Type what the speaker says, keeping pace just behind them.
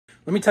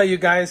Let me tell you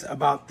guys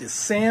about the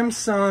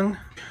Samsung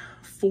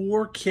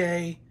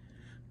 4K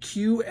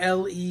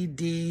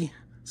QLED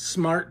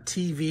Smart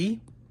TV.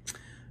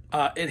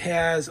 It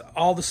has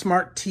all the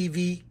smart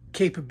TV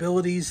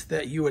capabilities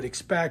that you would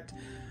expect.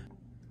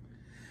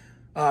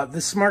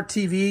 The smart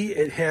TV,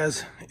 it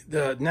has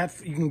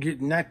you can get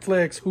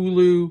Netflix,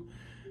 Hulu,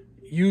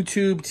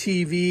 YouTube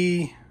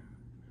TV,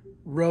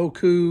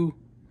 Roku.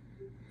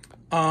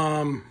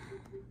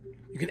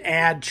 You can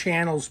add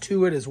channels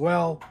to it as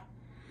well.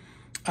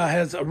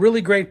 Has a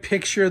really great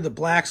picture. The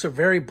blacks are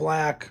very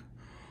black.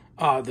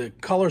 The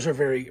colors are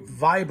very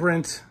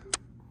vibrant.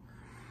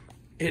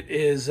 It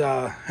is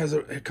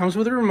it comes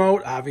with a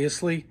remote,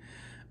 obviously.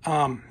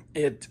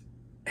 It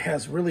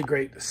has really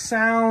great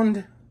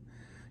sound.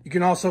 You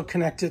can also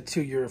connect it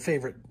to your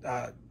favorite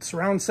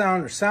surround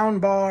sound or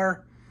sound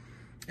bar.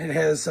 It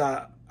has,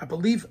 I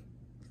believe,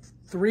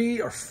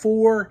 3 or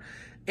 4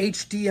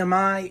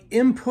 HDMI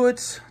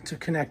inputs to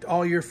connect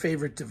all your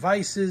favorite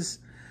devices.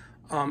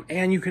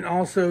 And you can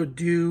also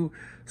do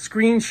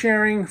screen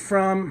sharing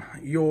from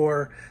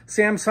your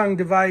Samsung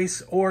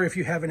device, or if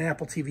you have an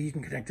Apple TV, you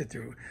can connect it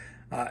through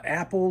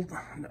Apple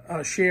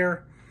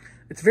Share.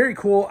 It's very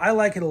cool. I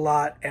like it a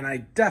lot, and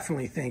I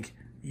definitely think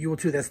you will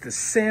too. That's the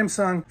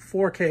Samsung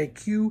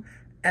 4K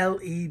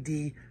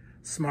QLED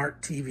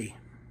Smart TV.